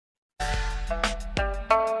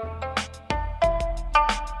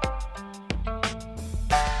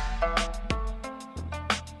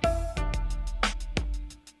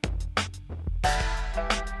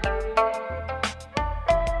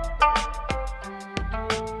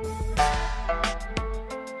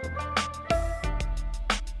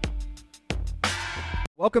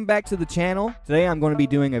Welcome back to the channel. Today I'm going to be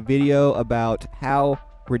doing a video about how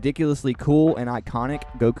ridiculously cool and iconic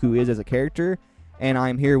Goku is as a character. And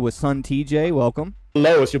I'm here with Son TJ. Welcome.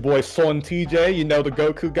 Hello, it's your boy Son TJ. You know the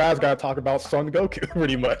Goku guys gotta talk about Son Goku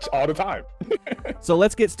pretty much all the time. So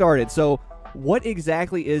let's get started. So what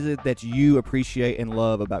exactly is it that you appreciate and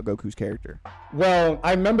love about Goku's character? Well,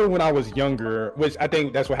 I remember when I was younger, which I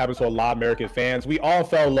think that's what happens to a lot of American fans, we all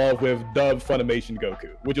fell in love with dubbed Funimation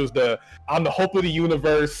Goku, which was I'm the hope of the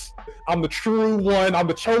universe, I'm the true one, I'm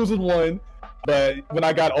the chosen one. But when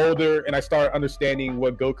I got older and I started understanding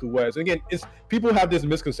what Goku was, and again, people have this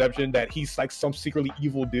misconception that he's like some secretly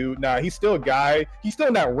evil dude. Nah, he's still a guy. He's still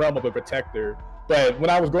in that realm of a protector. But when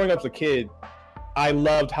I was growing up as a kid, I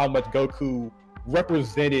loved how much Goku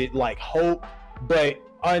represented like hope, but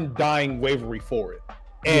undying wavery for it.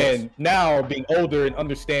 And now being older and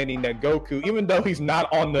understanding that Goku, even though he's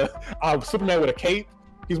not on the Superman with a cape,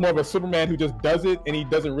 he's more of a Superman who just does it, and he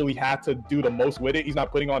doesn't really have to do the most with it. He's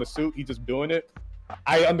not putting on a suit, he's just doing it.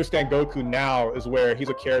 I understand Goku now is where he's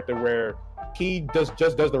a character where he just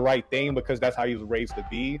does the right thing because that's how he was raised to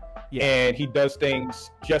be. And he does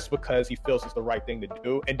things just because he feels it's the right thing to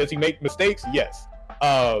do. And does he make mistakes? Yes.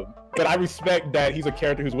 But I respect that he's a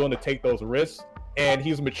character who's willing to take those risks, and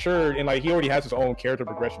he's matured, and like he already has his own character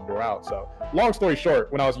progression throughout. So long story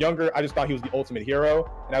short, when I was younger, I just thought he was the ultimate hero,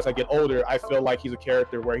 and as I get older, I feel like he's a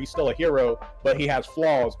character where he's still a hero, but he has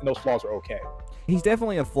flaws, and those flaws are okay. He's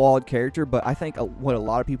definitely a flawed character, but I think what a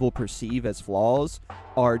lot of people perceive as flaws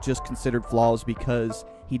are just considered flaws because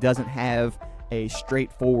he doesn't have a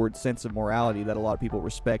straightforward sense of morality that a lot of people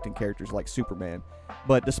respect in characters like Superman.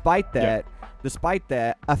 But despite that,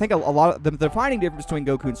 I think a lot of the defining difference between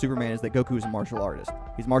Goku and Superman is that Goku is a martial artist.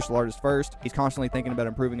 He's a martial artist first. He's constantly thinking about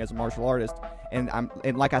improving as a martial artist, and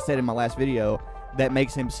like I said in my last video, that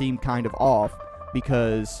makes him seem kind of off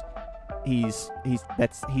because he's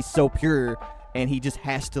so pure, and he just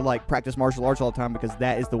has to like practice martial arts all the time because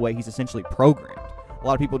that is the way he's essentially programmed. A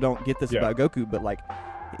lot of people don't get this about Goku, but like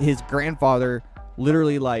his grandfather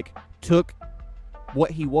literally like took what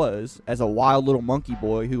he was as a wild little monkey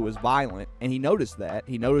boy who was violent, and he noticed that.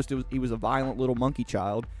 He noticed he was a violent little monkey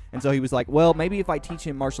child, and so he was like, well, maybe if I teach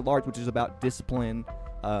him martial arts, which is about discipline,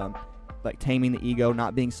 like taming the ego,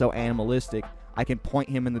 not being so animalistic, I can point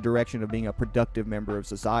him in the direction of being a productive member of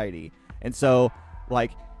society. And so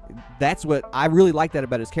like that's what I really like that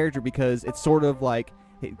about his character, because it's sort of like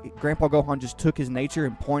Grandpa Gohan just took his nature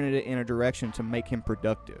and pointed it in a direction to make him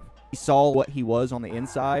productive. He saw what he was on the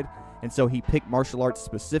inside, and so he picked martial arts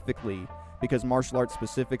specifically because martial arts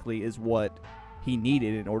specifically is what he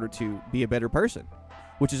needed in order to be a better person,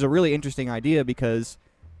 which is a really interesting idea because,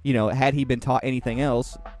 you know, had he been taught anything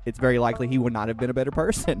else, it's very likely he would not have been a better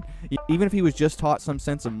person. Even if he was just taught some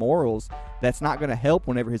sense of morals, that's not going to help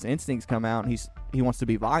whenever his instincts come out and he wants to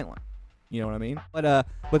be violent. You know what I mean? But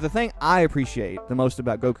the thing I appreciate the most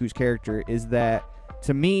about Goku's character is that,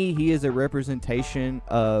 to me, he is a representation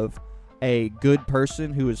of a good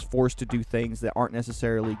person who is forced to do things that aren't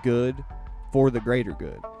necessarily good for the greater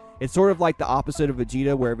good. It's sort of like the opposite of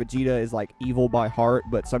Vegeta, where Vegeta is like evil by heart,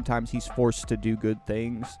 but sometimes he's forced to do good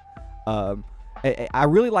things. I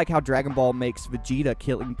really like how Dragon Ball makes Vegeta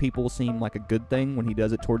killing people seem like a good thing when he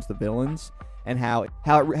does it towards the villains, and how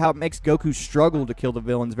it makes Goku struggle to kill the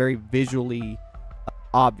villains very visually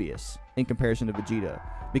obvious in comparison to Vegeta,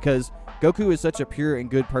 because Goku is such a pure and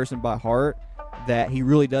good person by heart that he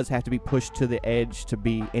really does have to be pushed to the edge to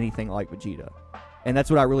be anything like Vegeta. And that's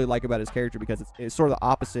what I really like about his character, because it's sort of the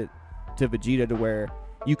opposite to Vegeta, to where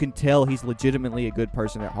you can tell he's legitimately a good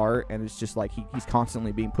person at heart, and it's just like he's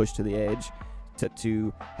constantly being pushed to the edge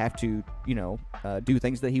to have to, you know, do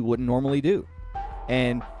things that he wouldn't normally do.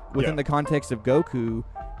 And within the context of Goku,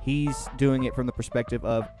 he's doing it from the perspective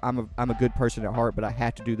of I'm a good person at heart, but I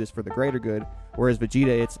have to do this for the greater good. Whereas Vegeta,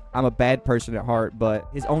 it's I'm a bad person at heart, but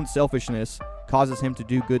his own selfishness causes him to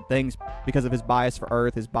do good things because of his bias for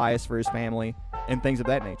Earth, his bias for his family, and things of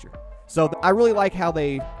that nature. So I really like how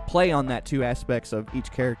they play on that two aspects of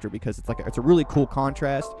each character, because it's a really cool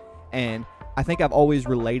contrast, and I think I've always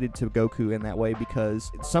related to Goku in that way, because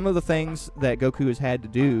some of the things that Goku has had to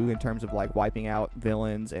do in terms of like wiping out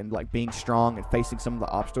villains and like being strong and facing some of the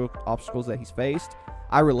obstacles that he's faced,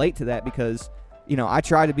 I relate to that because, you know, I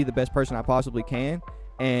try to be the best person I possibly can,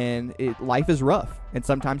 and life is rough, and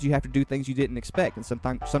sometimes you have to do things you didn't expect, and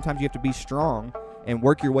sometimes you have to be strong and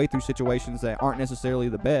work your way through situations that aren't necessarily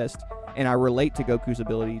the best, and I relate to Goku's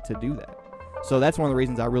ability to do that. So that's one of the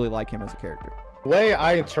reasons I really like him as a character. The way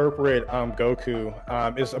I interpret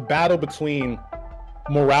Goku is a battle between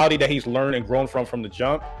morality that he's learned and grown from the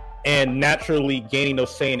jump, and naturally gaining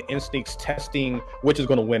those Saiyan instincts, testing which is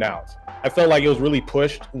going to win out. I felt like it was really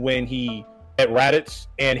pushed when he at Raditz,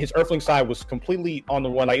 and his Earthling side was completely on the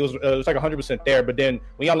one. Like it was like 100% there. But then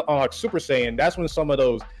when you on like Super Saiyan, that's when some of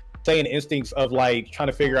those Saiyan instincts of like trying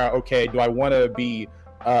to figure out, okay, do I want to be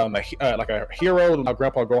like a hero? My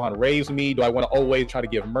Grandpa Gohan raised me. Do I want to always try to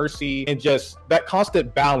give mercy? And just that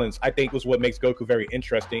constant balance, I think, was what makes Goku very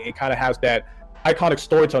interesting. It kind of has that iconic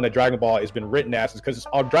storytelling that Dragon Ball has been written as, because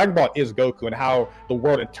Dragon Ball is Goku and how the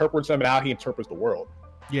world interprets him and how he interprets the world.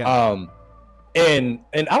 Yeah. And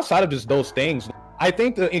outside of just those things, I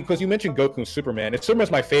think that, because you mentioned Goku and Superman, and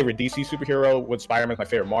Superman's my favorite DC superhero, with Spider-Man's my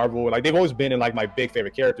favorite Marvel. Like they've always been in like my big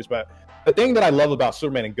favorite characters. But the thing that I love about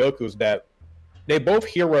Superman and Goku is that they both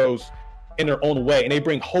heroes in their own way, and they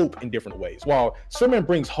bring hope in different ways. While Superman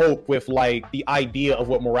brings hope with like the idea of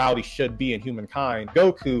what morality should be in humankind,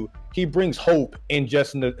 Goku, he brings hope in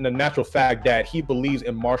just in the natural fact that he believes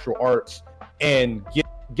in martial arts and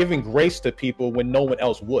giving grace to people when no one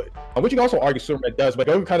else would, which you can also argue Superman does, but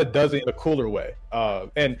Goku kind of does it in a cooler way.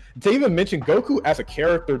 And to even mention Goku as a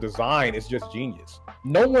character design is just genius.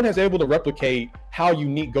 No one has able to replicate how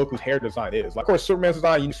unique Goku's hair design is. Like, of course, Superman's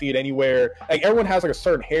design, you can see it anywhere. Like, everyone has like a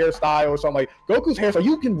certain hairstyle or something. Like Goku's hairstyle,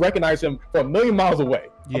 you can recognize him from a million miles away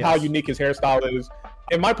of how unique his hairstyle is.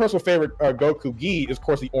 And my personal favorite Goku gi is, of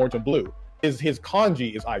course, the orange and blue. His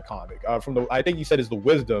kanji is iconic. From the, I think you said is the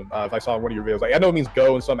wisdom. If I saw in one of your videos, like I know it means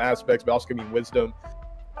go in some aspects, but also can mean wisdom.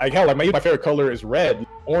 Like hell, like my favorite color is red.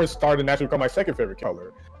 Orange started to naturally become my second favorite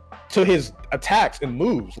color. To his attacks and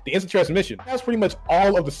moves, the instant transmission, that's pretty much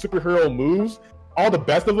all of the superhero moves, all the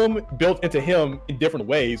best of them built into him in different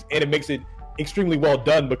ways, and it makes it extremely well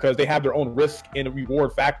done because they have their own risk and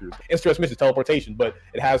reward factors. Instant transmission, teleportation, but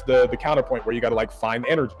it has the counterpoint where you got to like find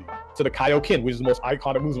energy. To the Kaioken, which is the most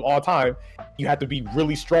iconic moves of all time, you have to be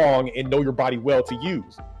really strong and know your body well to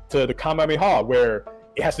use. To the Kamehameha, where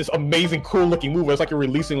it has this amazing cool looking move. It's like you're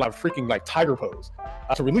releasing like freaking like tiger pose.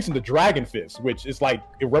 To releasing the Dragon Fist, which is like,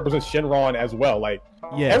 it represents Shenron as well. Like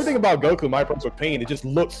everything about Goku, my personal opinion, it just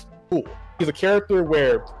looks cool. He's a character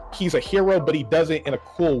where he's a hero, but he does it in a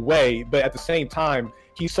cool way. But at the same time,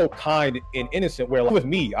 he's so kind and innocent, where like with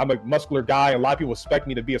me, I'm a muscular guy, and a lot of people expect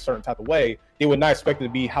me to be a certain type of way. They would not expect me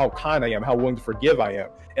to be how kind I am, how willing to forgive I am.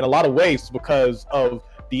 In a lot of ways, it's because of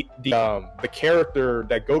the character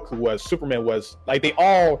that Goku was, Superman was. Like they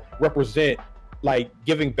all represent like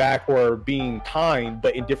giving back or being kind,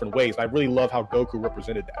 but in different ways. I really love how Goku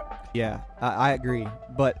represented that. Yeah, I agree.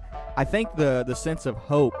 But I think the sense of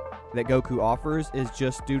hope that Goku offers is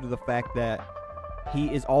just due to the fact that he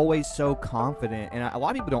is always so confident. And a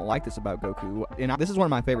lot of people don't like this about Goku. And this is one of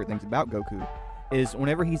my favorite things about Goku, is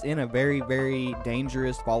whenever he's in a very, very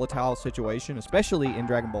dangerous, volatile situation, especially in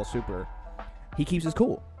Dragon Ball Super, he keeps his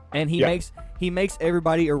cool. And he makes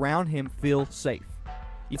everybody around him feel safe.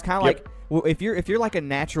 It's kind of like, well, if you're like a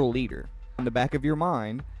natural leader, in the back of your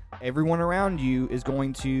mind, everyone around you is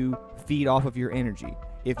going to feed off of your energy.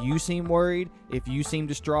 If you seem worried, if you seem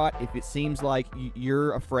distraught, if it seems like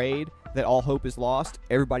you're afraid that all hope is lost,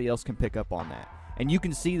 everybody else can pick up on that. And you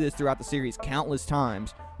can see this throughout the series countless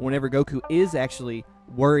times. Whenever Goku is actually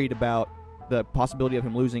worried about the possibility of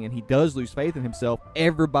him losing, and he does lose faith in himself,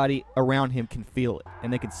 everybody around him can feel it,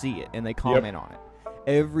 and they can see it, and they comment on it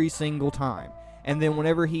every single time. And then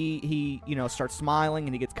whenever he starts smiling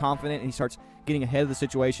and he gets confident and he starts getting ahead of the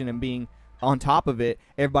situation and being on top of it,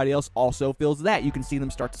 everybody else also feels that. You can see them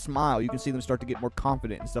start to smile. You can see them start to get more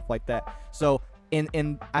confident and stuff like that. So,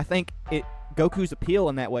 and I think Goku's appeal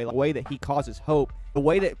in that way, the way that he causes hope, the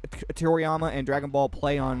way that Toriyama and Dragon Ball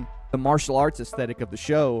play on the martial arts aesthetic of the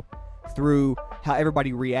show through how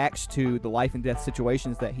everybody reacts to the life and death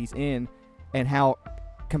situations that he's in, and how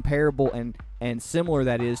comparable and similar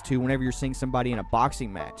that is to whenever you're seeing somebody in a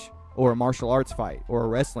boxing match or a martial arts fight or a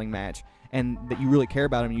wrestling match, and that you really care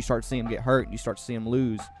about him, and you start to see him get hurt and you start to see him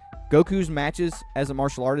lose. Goku's matches as a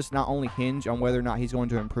martial artist not only hinge on whether or not he's going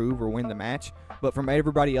to improve or win the match, but from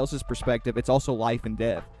everybody else's perspective, it's also life and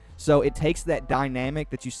death. So it takes that dynamic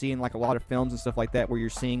that you see in like a lot of films and stuff like that, where you're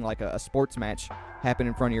seeing like a sports match happen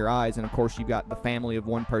in front of your eyes, and of course you've got the family of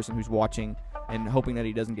one person who's watching and hoping that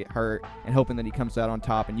he doesn't get hurt and hoping that he comes out on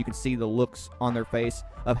top, and you can see the looks on their face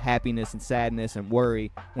of happiness and sadness and worry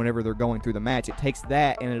whenever they're going through the match. It takes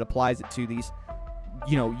that and it applies it to these,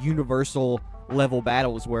 universal level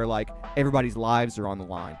battles where like everybody's lives are on the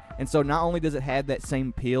line. And so not only does it have that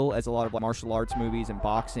same appeal as a lot of like martial arts movies and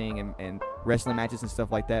boxing and wrestling matches and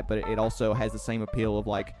stuff like that, but it also has the same appeal of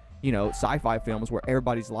like, sci-fi films where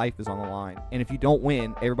everybody's life is on the line, and if you don't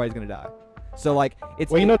win, everybody's gonna die. So like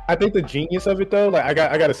it's I think the genius of it though, like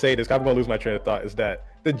I gotta say this, I'm gonna lose my train of thought, is that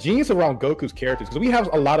the genius around Goku's characters, because we have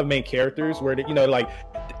a lot of main characters where you know, like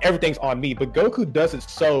everything's on me, but Goku does it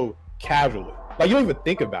so casually. Like you don't even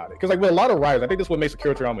think about it. Because like with a lot of writers, I think this is what makes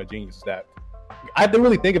Akira Toriyama a genius, is that I didn't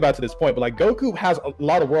really think about it to this point, but like Goku has a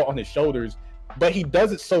lot of world on his shoulders, but he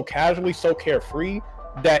does it so casually, so carefree,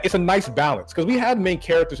 that it's a nice balance. Because we have main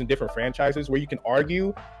characters in different franchises where you can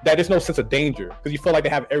argue that there's no sense of danger because you feel like they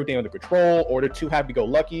have everything under control, or they're too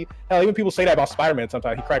happy-go-lucky. Hell, even people say that about Spider-Man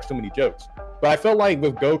sometimes. He cracks too many jokes. But I felt like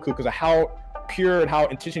with Goku, because of how pure and how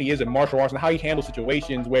intentional he is in martial arts and how he handles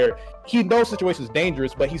situations where he knows situations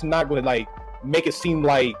dangerous, but he's not going to like make it seem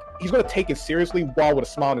like he's going to take it seriously while with a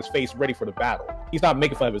smile on his face ready for the battle. He's not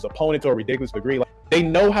making fun of his opponent to a ridiculous degree. Like, they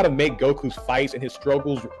know how to make Goku's fights and his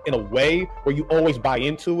struggles in a way where you always buy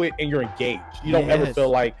into it and you're engaged. You don't ever feel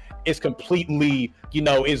like it's completely, you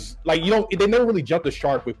know, is like, you don't, they never really jump the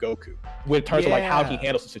shark with Goku in terms of like how he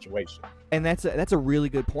handles the situation. And that's a really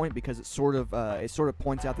good point, because it sort of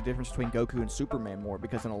points out the difference between Goku and Superman more,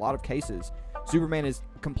 because in a lot of cases Superman is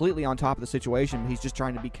completely on top of the situation. He's just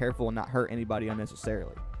trying to be careful and not hurt anybody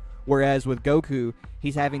unnecessarily. Whereas with Goku,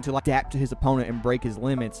 he's having to like adapt to his opponent and break his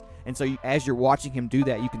limits. And so as you're watching him do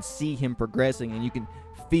that, you can see him progressing, and you can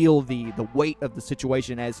feel the weight of the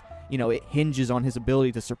situation as, you know, it hinges on his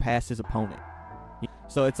ability to surpass his opponent.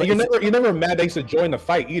 So it's like you're never mad that he's to join the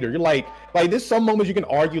fight either. You're like there's some moments you can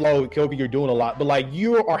argue like Goku, you're doing a lot, but like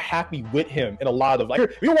you are happy with him in a lot of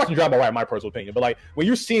like you're watching Dragon Ball right, in my personal opinion, but like when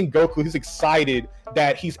you're seeing Goku, he's excited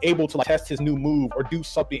that he's able to like test his new move or do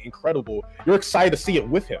something incredible. You're excited to see it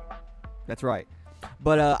with him. That's right.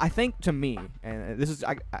 But I think to me, and this is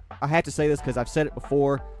I had to say this because I've said it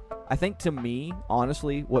before, I think to me,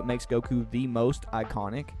 honestly, what makes Goku the most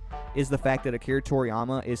iconic is the fact that Akira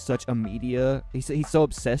Toriyama is such a media, he's so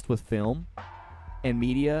obsessed with film and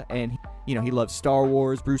media, and you know, he loves Star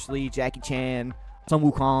Wars, Bruce Lee, Jackie Chan, Sun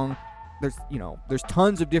Wukong. There's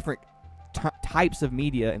tons of different types of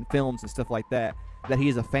media and films and stuff like that he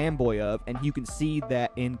is a fanboy of, and you can see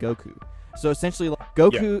that in Goku. So essentially, like,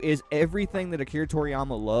 Goku is everything that Akira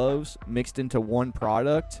Toriyama loves mixed into one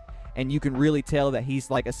product, and you can really tell that he's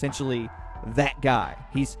like essentially that guy.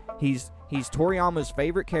 He's Toriyama's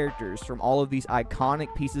favorite characters from all of these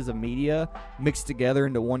iconic pieces of media mixed together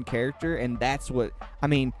into one character, and that's what I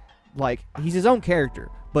mean. Like, he's his own character,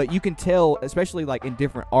 but you can tell, especially like in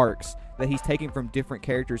different arcs, that he's taking from different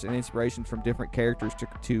characters and inspiration from different characters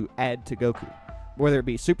to add to Goku, whether it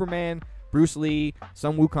be Superman, Bruce Lee,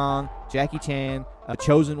 Sun Wukong, Jackie Chan, a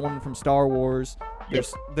chosen one from Star Wars.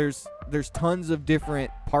 There's tons of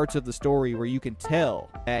different parts of the story where you can tell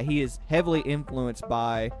that he is heavily influenced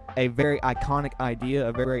by a very iconic idea,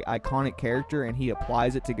 a very iconic character, and he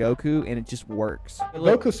applies it to Goku, and it just works.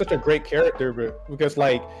 Goku's such a great character because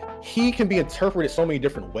like he can be interpreted so many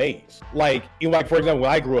different ways. Like, for example,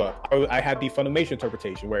 when I grew up, I had the Funimation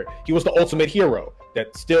interpretation where he was the ultimate hero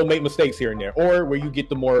that still made mistakes here and there, or where you get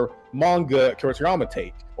the more manga Akira Toriyama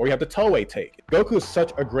take, or you have the Toei take. Goku is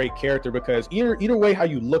such a great character because either way how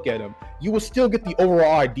you look at him, you will still get the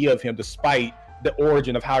overall idea of him despite the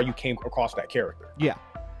origin of how you came across that character. Yeah,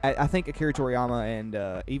 I think Akira Toriyama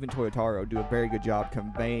and even Toyotaro do a very good job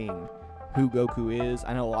conveying who Goku is.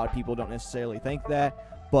 I know a lot of people don't necessarily think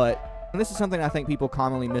that, but this is something I think people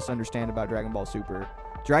commonly misunderstand about Dragon Ball Super.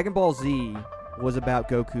 Dragon Ball Z was about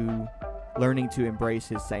Goku learning to embrace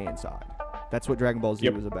his Saiyan side. That's what Dragon Ball Z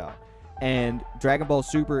was about. And Dragon Ball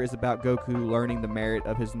Super is about Goku learning the merit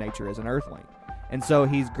of his nature as an Earthling. And so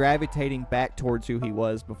he's gravitating back towards who he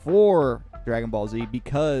was before Dragon Ball Z,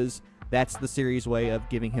 because that's the series' way of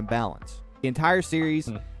giving him balance. The entire series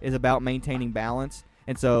is about maintaining balance.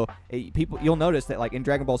 And so you'll notice that like in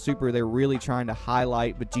Dragon Ball Super, they're really trying to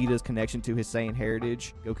highlight Vegeta's connection to his Saiyan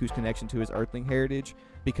heritage, Goku's connection to his Earthling heritage,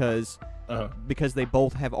 because they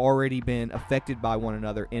both have already been affected by one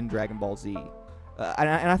another in Dragon Ball Z. And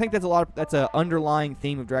I think that's an underlying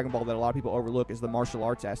theme of Dragon Ball that a lot of people overlook, is the martial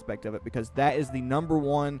arts aspect of it, because that is the number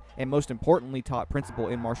one and most importantly taught principle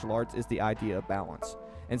in martial arts, is the idea of balance.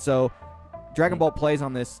 And so Dragon Ball plays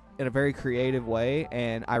on this in a very creative way,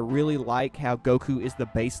 and I really like how Goku is the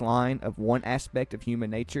baseline of one aspect of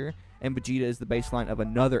human nature, and Vegeta is the baseline of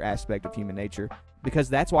another aspect of human nature, because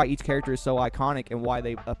that's why each character is so iconic and why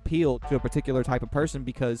they appeal to a particular type of person,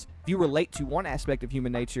 because if you relate to one aspect of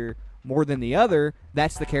human nature more than the other,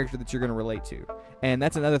 that's the character that you're going to relate to. And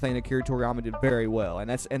that's another thing that Akira Toriyama did very well, and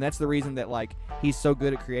that's the reason that like he's so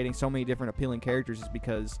good at creating so many different appealing characters, is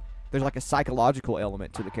because there's like a psychological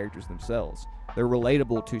element to the characters themselves. They're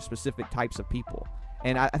relatable to specific types of people,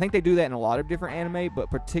 and I think they do that in a lot of different anime, but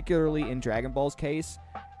particularly in Dragon Ball's case,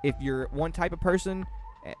 if you're one type of person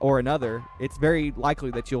or another, it's very likely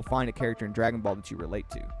that you'll find a character in Dragon Ball that you relate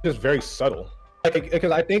to. Just very subtle. Like,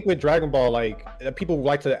 because I think with Dragon Ball, like people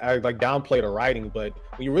like to like downplay the writing, but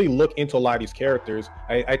when you really look into a lot of these characters,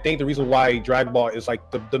 I think the reason why Dragon Ball is like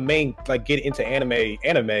the main like get into anime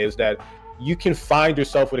is that you can find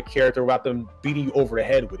yourself with a character without them beating you over the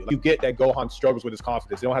head with it. Like, you get that Gohan struggles with his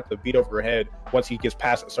confidence. You don't have to beat over your head once he gets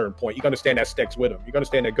past a certain point. You can understand that sticks with him. You can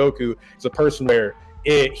understand that Goku is a person where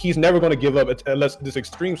he's never going to give up unless there's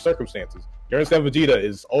extreme circumstances. You understand Vegeta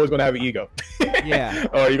is always going to have an ego. Yeah.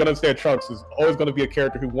 Or you're going to understand Trunks is always going to be a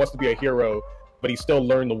character who wants to be a hero, but he still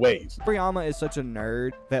learned the ways. Toriyama is such a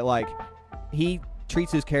nerd that like he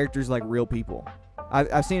treats his characters like real people.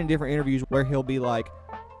 I've seen in different interviews where he'll be like,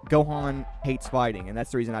 Gohan hates fighting, and that's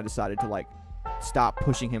the reason I decided to like stop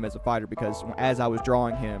pushing him as a fighter, because as I was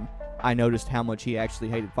drawing him, I noticed how much he actually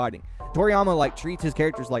hated fighting. Toriyama like treats his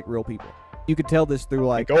characters like real people. You could tell this through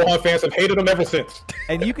like Gohan fans have hated him ever since.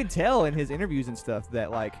 And you can tell in his interviews and stuff that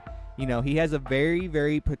like, you know, he has a very,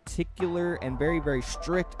 very particular and very, very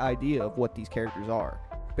strict idea of what these characters are.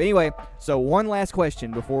 But anyway, so one last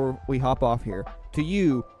question before we hop off here. To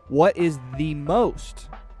you, what is the most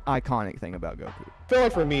iconic thing about Goku? I feel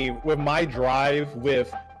like for me, with my drive,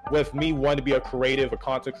 with me wanting to be a creative, a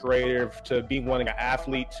content creator, to being wanting an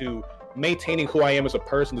athlete, to maintaining who I am as a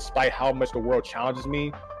person despite how much the world challenges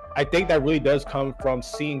me, I think that really does come from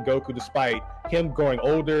seeing Goku, despite him growing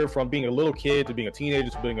older, from being a little kid to being a teenager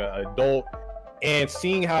to being an adult, and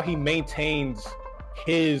seeing how he maintains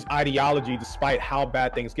his ideology despite how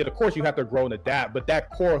bad things get. Of course, you have to grow and adapt, but that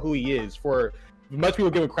core of who he is, for much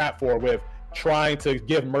people give him crap for, with trying to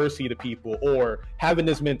give mercy to people or having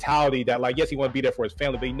this mentality that like, yes, he wants to be there for his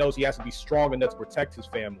family, but he knows he has to be strong enough to protect his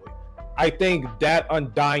family. I think that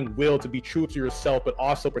undying will to be true to yourself, but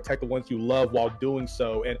also protect the ones you love while doing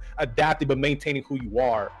so, and adapting but maintaining who you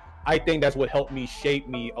are. I think that's what helped me shape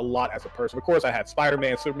me a lot as a person. Of course, I had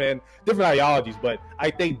Spider-Man, Superman, different ideologies, but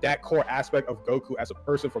I think that core aspect of Goku as a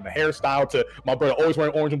person, from the hairstyle to my brother always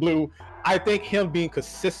wearing orange and blue, I think him being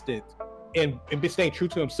consistent and staying true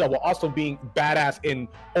to himself while also being badass and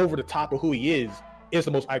over the top of who he is the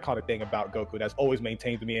most iconic thing about Goku that's always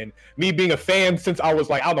maintained to me. And me being a fan since I was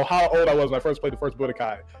like, I don't know how old I was when I first played the first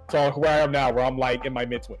Budokai, to where I am now, where I'm like in my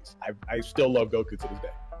mid-20s. I still love Goku to this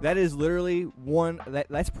day. That is literally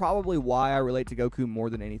that's probably why I relate to Goku more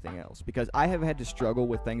than anything else, because I have had to struggle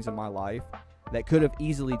with things in my life that could have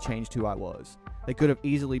easily changed who I was. They could have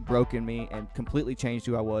easily broken me and completely changed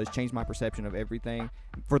who I was, changed my perception of everything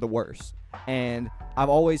for the worse. And I've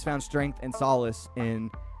always found strength and solace in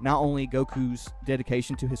not only Goku's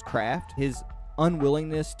dedication to his craft, his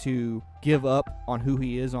unwillingness to give up on who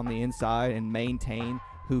he is on the inside and maintain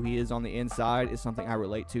who he is on the inside is something I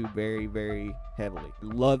relate to very, very heavily.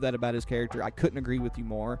 Love that about his character. I couldn't agree with you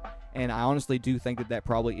more, and I honestly do think that that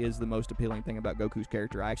probably is the most appealing thing about Goku's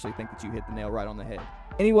character. I actually think that you hit the nail right on the head.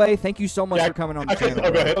 Anyway, thank you so much for coming on the channel.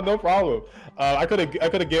 Okay, no problem. I could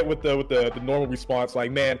have get with the normal response,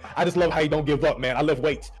 like, man, I just love how you don't give up, man. I lift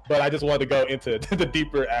weights, but I just wanted to go into the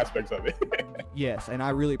deeper aspects of it. Yes, and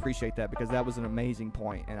I really appreciate that, because that was an amazing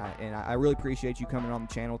point, and I really appreciate you coming on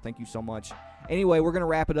the channel. Thank you so much. Anyway, we're gonna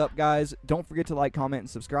wrap it up, guys. Don't forget to like, comment, and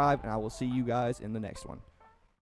subscribe, and I will see you guys in the next one.